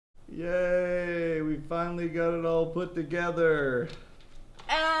finally got it all put together.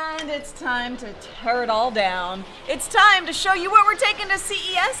 And it's time to tear it all down. It's time to show you what we're taking to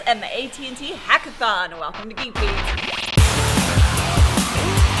CES and the AT&T Hackathon. Welcome to Geek Beat.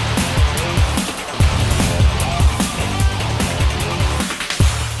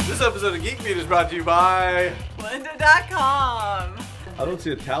 This episode of Geek Beat is brought to you by Lynda.com. I don't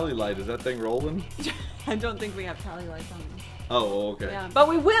see a tally light. Is that thing rolling? I don't think we have tally lights on. Oh, okay. Yeah, but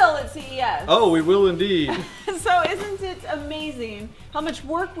we will at CES. Oh, we will indeed. So isn't it amazing how much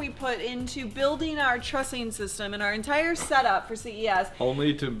work we put into building our trussing system and our entire setup for CES?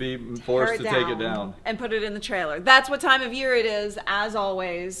 Only to be forced to take it down. And put it in the trailer. That's what time of year it is, as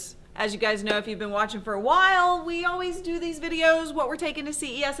always. As you guys know, if you've been watching for a while, we always do these videos, what we're taking to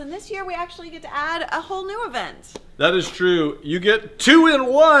CES, and this year we actually get to add a whole new event. That is true. You get 2 in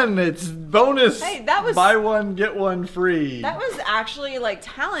 1. It's bonus. Hey, that was, buy one, get one free. That was actually like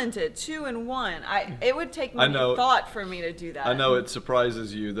talented, 2 in 1. It would take me thought for me to do that. I know it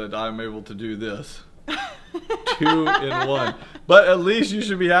surprises you that I'm able to do this. 2 in 1. But at least you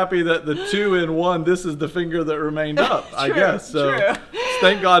should be happy that the 2 in 1, this is the finger that remained up, I guess. So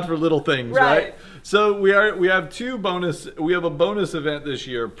thank God for little things, right? So we have a bonus event this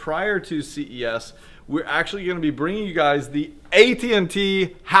year prior to CES. We're actually going to be bringing you guys the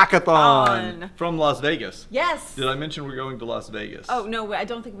AT&T Hackathon from Las Vegas. Yes. Did I mention we're going to Las Vegas? Oh, no, I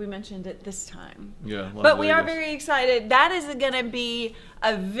don't think we mentioned it this time. Yeah, but we are very excited. That is going to be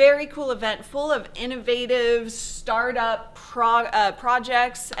a very cool event full of innovative startup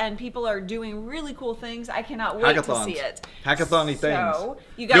projects, and people are doing really cool things. I cannot wait to see it. Hackathon-y things.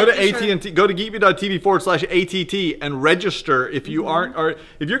 You go to AT&T, go to geekbeat.tv/ATT and register if you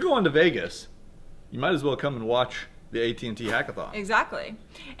if you're going to Vegas. You might as well come and watch the AT&T Hackathon. Exactly.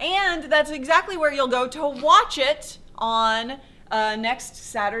 And that's exactly where you'll go to watch it on next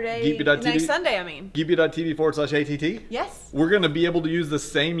Saturday, next Sunday, I mean. geekbeat.tv/ATT? Yes. We're going to be able to use the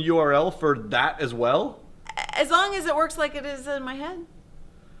same URL for that as well? As long as it works like it is in my head,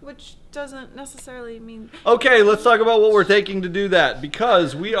 which doesn't necessarily mean... Okay, let's talk about what we're taking to do that,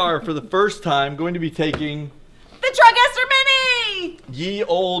 because we are, for the first time, going to be taking... the TriCaster Mini! Ye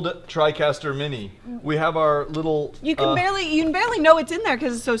old TriCaster Mini. We have our little... You can barely know it's in there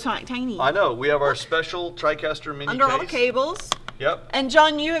because it's so tiny. I know. We have our special TriCaster Mini Under all the cables. Yep. And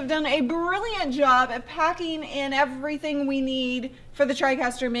John, you have done a brilliant job at packing in everything we need for the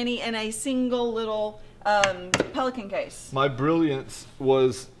TriCaster Mini in a single little Pelican case. My brilliance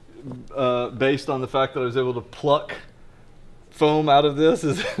was based on the fact that I was able to pluck foam out of this.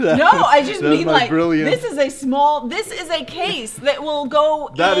 No, I just mean like brilliance. this is a case that will go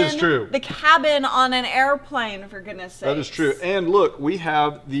in the cabin on an airplane, for goodness sake. That is true. And look, we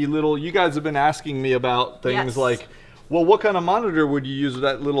have the little, you guys have been asking me about things like, well, what kind of monitor would you use with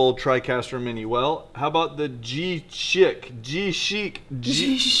that little TriCaster Mini? Well, how about the G-Chic?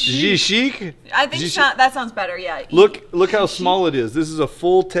 I think that sounds better, yeah. Look how small it is. This is a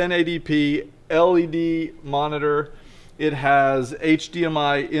full 1080p LED monitor. It has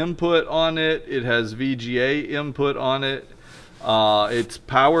HDMI input on it. It has VGA input on it. It's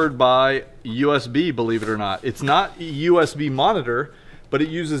powered by USB, believe it or not. It's not a USB monitor, but it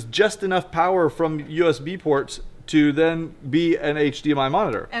uses just enough power from USB ports to then be an HDMI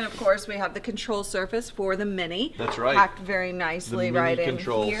monitor. And of course, we have the control surface for the Mini. That's right. Packed very nicely right in here.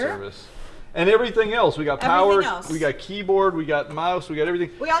 Control surface. And everything else. We got power, we got keyboard, we got mouse, we got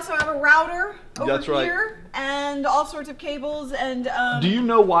everything. We also have a router over here and all sorts of cables. And do you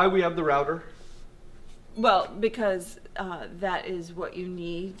know why we have the router? Well, because that is what you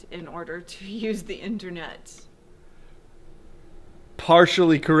need in order to use the internet.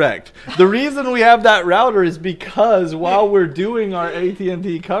 Partially correct. The reason we have that router is because while we're doing our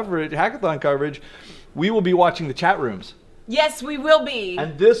AT&T coverage, hackathon coverage, we will be watching the chat rooms. Yes, we will be.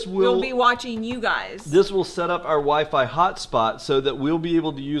 And we'll be watching you guys. This will set up our Wi-Fi hotspot so that we'll be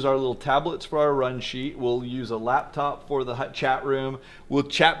able to use our little tablets for our run sheet. We'll use a laptop for the chat room. We'll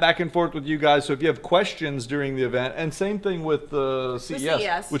chat back and forth with you guys. So if you have questions during the event, and same thing with the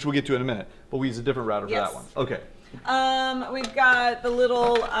CES, which we'll get to in a minute, but we use a different router for that one. Okay. We've got the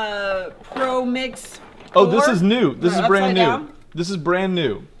little Pro Mix. Oh, this is new. This is brand new. This is brand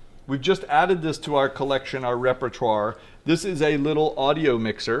new. We've just added this to our collection, our repertoire. This is a little audio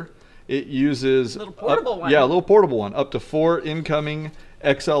mixer. It uses a little portable one. Yeah, a little portable one. Up to 4 incoming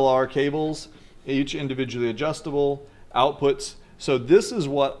XLR cables, each individually adjustable, outputs. So this is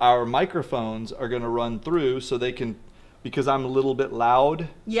what our microphones are going to run through, so they can, because I'm a little bit loud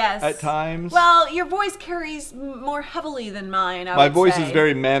at times. Well, your voice carries more heavily than mine, My voice is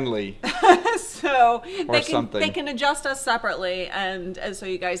very manly. So they can adjust us separately, and so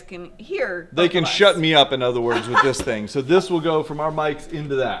you guys can hear. They can shut me up, in other words, with this thing. So this will go from our mics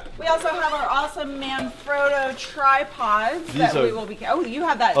into that. We also have our awesome Manfrotto tripods that we will be. Oh, you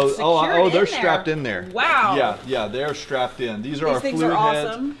have that secured they're strapped in there. Wow. Yeah, they're strapped in. These are our fluid heads.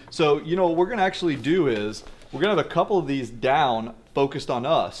 Awesome. So what we're gonna actually do is we're gonna have a couple of these down, focused on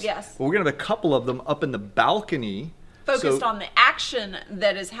us. Yes. But we're gonna have a couple of them up in the balcony. Focused on the action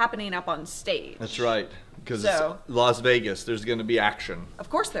that is happening up on stage. That's right, because it's Las Vegas. There's going to be action.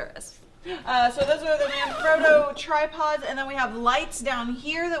 Of course there is. So those are the Manfrotto tripods, and then we have lights down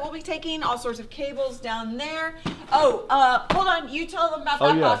here that we'll be taking, all sorts of cables down there. Oh, hold on, you tell them about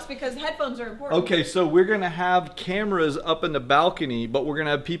that box, because headphones are important. Okay, so we're going to have cameras up in the balcony, but we're going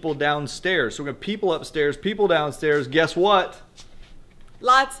to have people downstairs. So we're going to have people upstairs, people downstairs. Guess what?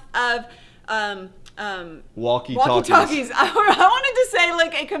 Lots of walkie-talkies. I wanted to say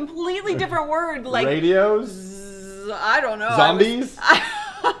like a completely different word, like radios. I don't know. Zombies.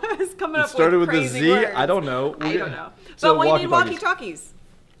 I was coming up started with a Z. words. I don't know. I don't know. So we need walkie-talkies.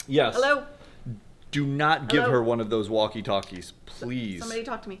 Yes. Hello. Do not give her one of those walkie-talkies, please. Somebody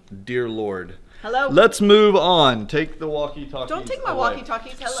talk to me. Dear Lord. Hello. Let's move on. Take the walkie-talkies. Don't take my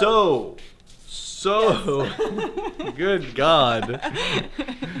walkie-talkies. Hello. So, good God,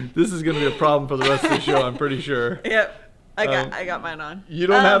 this is going to be a problem for the rest of the show, I'm pretty sure. Yep, I got mine on. You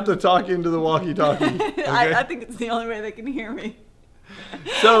don't have to talk into the walkie-talkie. Okay? I think it's the only way they can hear me.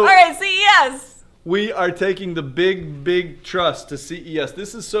 So, all right, CES. We are taking the big truss to CES.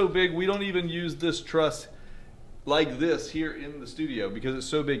 This is so big, we don't even use this truss like this here in the studio because it's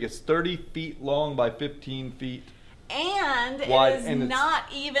so big. It's 30 feet long by 15 feet. And wide, it is not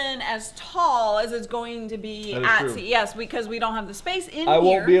even as tall as it's going to be at CES because we don't have the space in here. I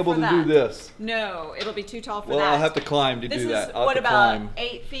won't be able to do this. No, it'll be too tall for that. Well, I'll have to climb to do that. This is, what, about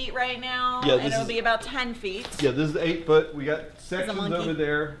 8 feet right now? Yeah, and it'll be about 10 feet. Yeah, this is 8 foot. We got sections over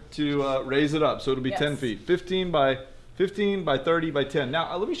there to raise it up, so it'll be 10 feet. 15 by 30 by 10.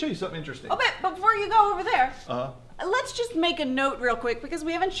 Now, let me show you something interesting. Oh, but before you go over there, let's just make a note real quick because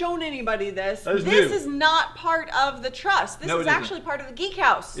we haven't shown anybody this. This is not part of the truss. This is actually part of the Geek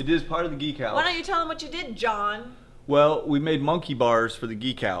House. It is part of the Geek House. Why don't you tell them what you did, John? Well, we made monkey bars for the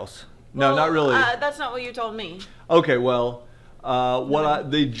Geek House. No, not really. That's not what you told me. Okay, well,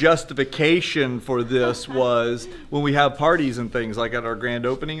 the justification for this was when we have parties and things like at our grand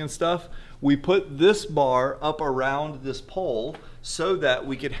opening and stuff, we put this bar up around this pole so that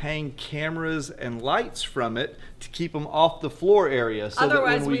we could hang cameras and lights from it to keep them off the floor area. So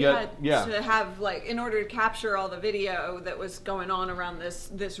otherwise, we had to have, like, in order to capture all the video that was going on around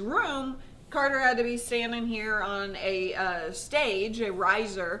this room, Carter had to be standing here on a stage, a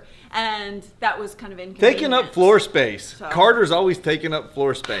riser, and that was kind of inconvenient. Taking up floor space. So. Carter's always taking up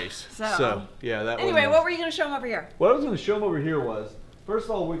floor space. So yeah, that. Anyway, what were you going to show them over here? What I was going to show them over here was, first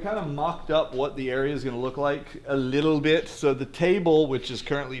of all, we kind of mocked up what the area is going to look like a little bit. So the table, which is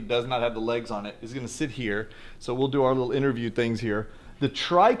currently does not have the legs on it, is going to sit here. So we'll do our little interview things here. The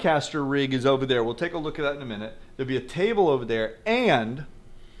TriCaster rig is over there. We'll take a look at that in a minute. There'll be a table over there. And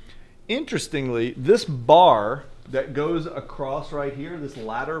interestingly, this bar that goes across right here, this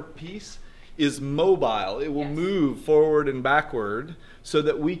ladder piece, is mobile. It will move forward and backward so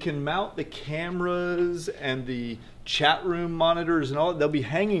that we can mount the cameras and the chat room monitors and all. They'll be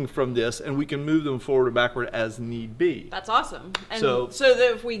hanging from this and we can move them forward or backward as need be. That's awesome. And so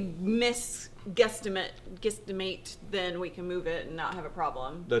that if we guesstimate, then we can move it and not have a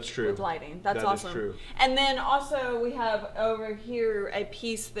problem. That's true. With lighting. That's awesome. Is true. And then also we have over here a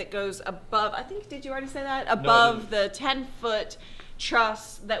piece that goes above, I think, did you already say that? Above the 10-foot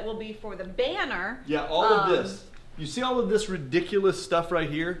truss that will be for the banner. Yeah, all of this. You see all of this ridiculous stuff right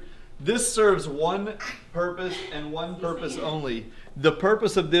here? This serves one purpose and one purpose only. The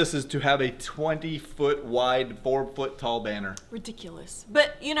purpose of this is to have a 20-foot wide, 4-foot tall banner. Ridiculous.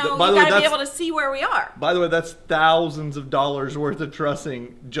 But, you know, you gotta be able to see where we are. By the way, that's thousands of dollars worth of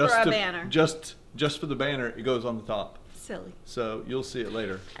trussing just for a banner. Just for the banner. It goes on the top. Silly. So you'll see it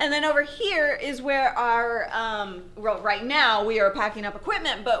later. And then over here is where our, well, right now we are packing up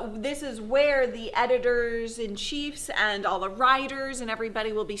equipment, but this is where the editors-in-chiefs and all the writers and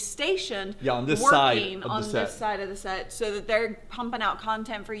everybody will be stationed. Yeah, on this working side of the on set. this side of the set, so that they're pumping out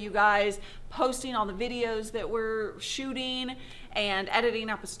content for you guys, posting all the videos that we're shooting, and editing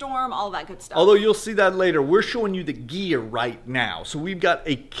up a storm, all that good stuff. Although you'll see that later, we're showing you the gear right now. So we've got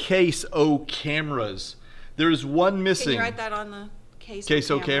a case of cameras. There's one missing. Can you write that on the case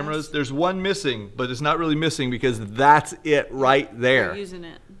of cameras? There's one missing, but it's not really missing because that's it right there. We're using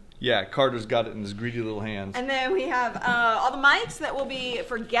it. Yeah, Carter's got it in his greedy little hands. And then we have all the mics that will be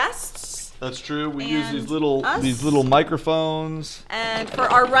for guests. That's true. We use these little microphones. And for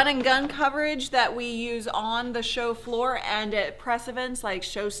our run and gun coverage that we use on the show floor and at press events like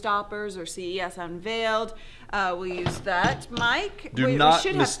Showstoppers or CES Unveiled, we use that mic. Do not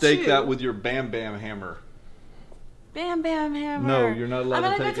mistake that with your Bam Bam hammer. Bam Bam hammer. No, you're not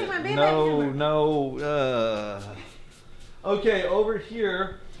allowed to take it. My Bam Bam hammer. No. Okay, over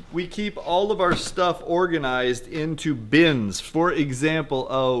here we keep all of our stuff organized into bins. For example,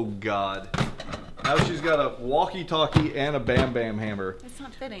 oh God. Now she's got a walkie-talkie and a Bam Bam hammer. It's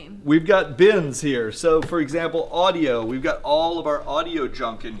not fitting. We've got bins here. So for example, audio. We've got all of our audio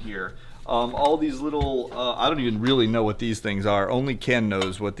junk in here. All these little, I don't even really know what these things are. Only Ken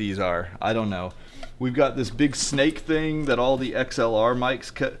knows what these are. I don't know. We've got this big snake thing that all the XLR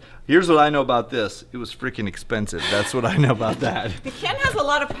mics cut. Here's what I know about this. It was freaking expensive. That's what I know about that. Ken has a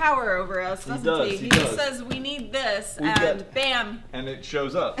lot of power over us, doesn't he? He just says, we need this, and bam. And it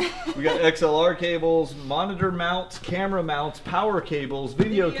shows up. We got XLR cables, monitor mounts, camera mounts, power cables,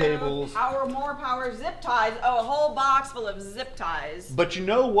 video cables. More power, zip ties. Oh, a whole box full of zip ties. But you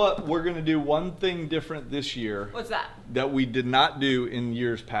know what? We're going to do one thing different this year. What's that? That we did not do in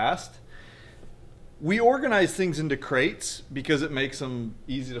years past. We organize things into crates because it makes them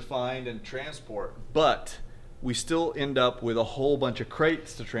easy to find and transport, but we still end up with a whole bunch of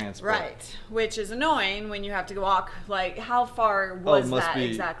crates to transport. Right, which is annoying when you have to walk, like, how far was that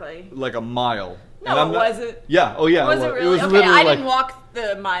exactly? Like a mile. No, was it? Yeah, oh yeah. Was it really? It was okay, I didn't walk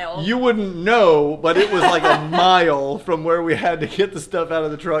the mile. You wouldn't know, but it was like a mile from where we had to get the stuff out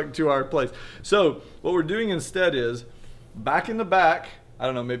of the truck to our place. So what we're doing instead is, back in the back, I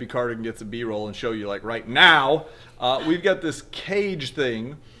don't know, maybe Carter can get some B-roll and show you like right now. We've got this cage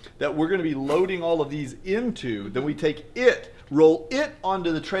thing that we're gonna be loading all of these into. Then we take it, roll it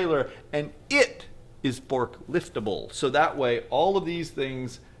onto the trailer, and it is forkliftable. So that way, all of these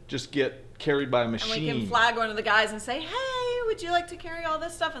things just get carried by a machine. And we can flag one of the guys and say, hey, would you like to carry all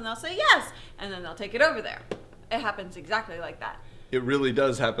this stuff? And they'll say yes. And then they'll take it over there. It happens exactly like that. It really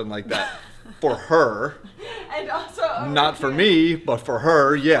does happen like that for her. And also not for me, but for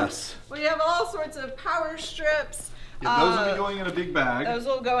her, yes. We have all sorts of power strips. Yeah, those will be going in a big bag. Those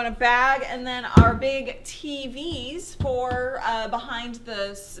will go in a bag, and then our big TVs for behind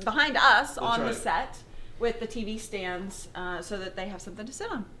us on the set with the TV stands, so that they have something to sit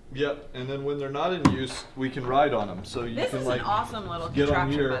on. Yep, and then when they're not in use, we can ride on them. So you this can is like an awesome little get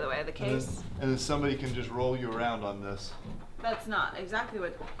contraption, on here, by the way, the case. And then somebody can just roll you around on this. That's not exactly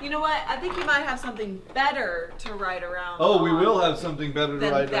what. You know what? I think you might have something better to ride around. Oh, we will have something better to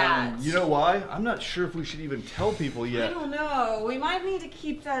ride around. You know why? I'm not sure if we should even tell people yet. I don't know. We might need to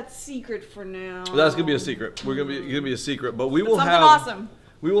keep that secret for now. Well, that's gonna be a secret. We're gonna be a secret, but we will have something awesome.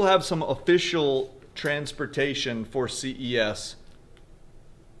 We will have some official transportation for CES.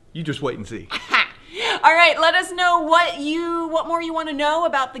 You just wait and see. All right, let us know what more you want to know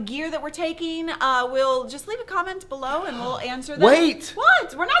about the gear that we're taking. We'll just leave a comment below and we'll answer them. Wait!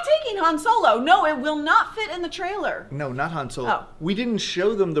 What? We're not taking Han Solo. No, it will not fit in the trailer. No, not Han Solo. Oh. We didn't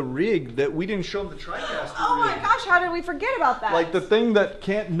show them the rig we didn't show them the TriCaster Oh my gosh, how did we forget about that? Like the thing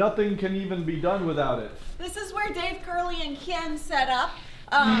that nothing can even be done without it. This is where Dave, Curly, and Ken set up.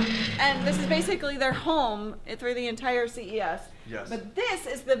 And this is basically their home through the entire CES. Yes. But this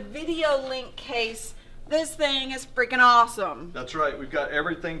is the video link case. This thing is freaking awesome. That's right. We've got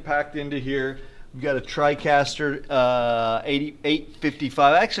everything packed into here. We've got a TriCaster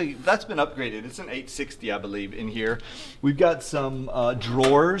 855. Actually, that's been upgraded. It's an 860, I believe, in here. We've got some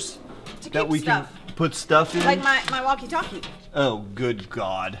drawers that we can put stuff in. Like my walkie-talkie. Oh, good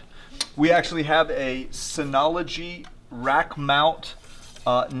God. We actually have a Synology rack mount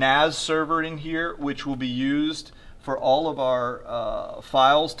NAS server in here, which will be used for all of our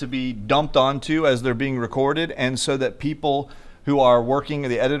files to be dumped onto as they're being recorded, and so that people who are working,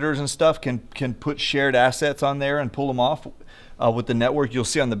 the editors and stuff, can put shared assets on there and pull them off with the network. You'll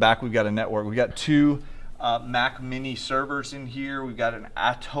see on the back we've got a network. We've got two Mac Mini servers in here. We've got an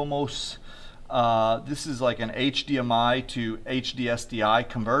Atomos. This is like an HDMI to HDSDI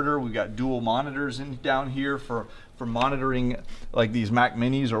converter. We've got dual monitors down here for monitoring like these Mac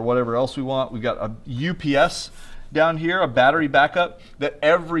Minis or whatever else we want. We've got a UPS down here, a battery backup that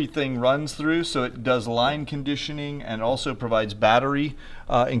everything runs through, so it does line conditioning and also provides battery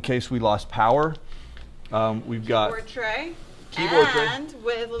in case we lost power. We've got keyboard tray, and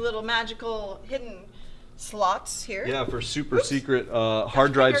with a little magical hidden slots here. Yeah, for super secret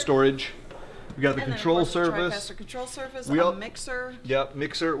hard drive storage. We got the control surface. The control surface, a mixer. Yep,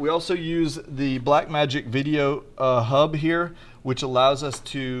 mixer. We also use the Blackmagic video hub here, which allows us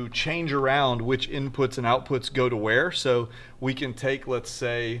to change around which inputs and outputs go to where. So we can take, let's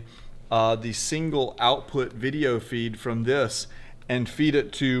say, the single output video feed from this and feed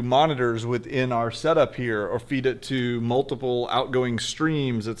it to monitors within our setup here, or feed it to multiple outgoing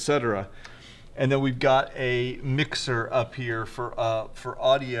streams, etc. And then we've got a mixer up here for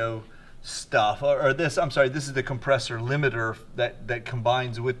audio stuff. Or this, I'm sorry, this is the compressor limiter that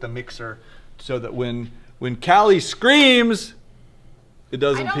combines with the mixer, so that when Callie screams, it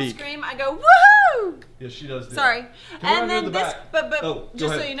doesn't peak. I don't scream, I go woohoo! Yes, she does. Sorry. And then this, but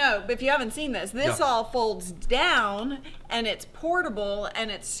just so you know, if you haven't seen this, all folds down, and it's portable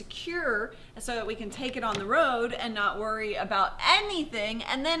and it's secure, so that we can take it on the road and not worry about anything.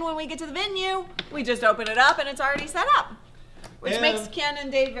 And then when we get to the venue, we just open it up and it's already set up, which makes Ken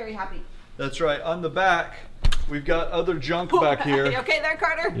and Dave very happy. That's right. On the back, we've got other junk back here. You okay there,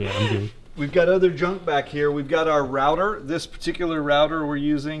 Carter? Yeah, I'm good. We've got other junk back here. We've got our router. This particular router we're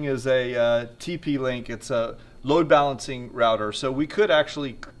using is a TP-Link. It's a load balancing router. So we could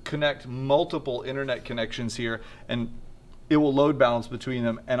actually connect multiple internet connections here, and it will load balance between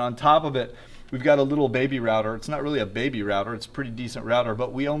them. And on top of it, we've got a little baby router. It's not really a baby router. It's a pretty decent router,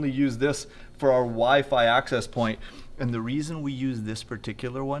 but we only use this for our Wi-Fi access point. And the reason we use this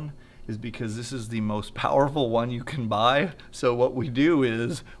particular one is because this is the most powerful one you can buy. So what we do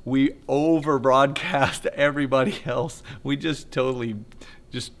is we over broadcast everybody else. We just totally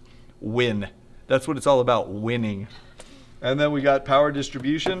just win. That's what it's all about, winning. And then we got power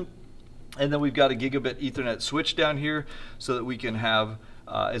distribution, and then we've got a gigabit Ethernet switch down here, so that we can have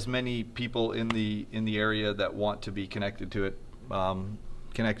as many people in the area that want to be connected to it,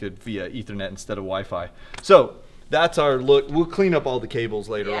 connected via Ethernet instead of Wi-Fi. So that's our look. We'll clean up all the cables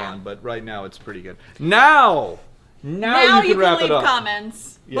later on, but right now it's pretty good. Now you can wrap it up. Leave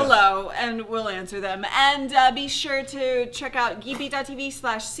comments below and we'll answer them. And be sure to check out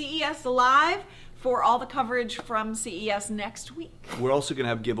geekbeat.tv/CES live for all the coverage from CES next week. We're also going to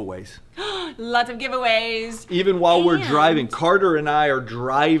have giveaways. Lots of giveaways. Even while we're driving. Carter and I are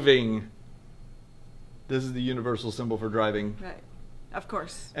driving. This is the universal symbol for driving. Right. Of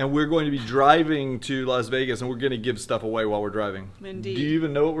course. And we're going to be driving to Las Vegas, and we're going to give stuff away while we're driving. Indeed. Do you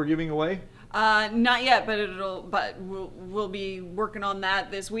even know what we're giving away? Not yet, but we'll be working on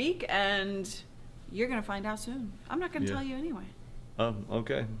that this week, and you're going to find out soon. I'm not going to tell you anyway.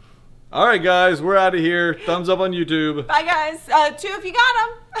 Okay. All right, guys, we're out of here. Thumbs up on YouTube. Bye, guys. 2 if you got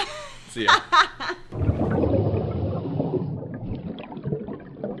them. See ya.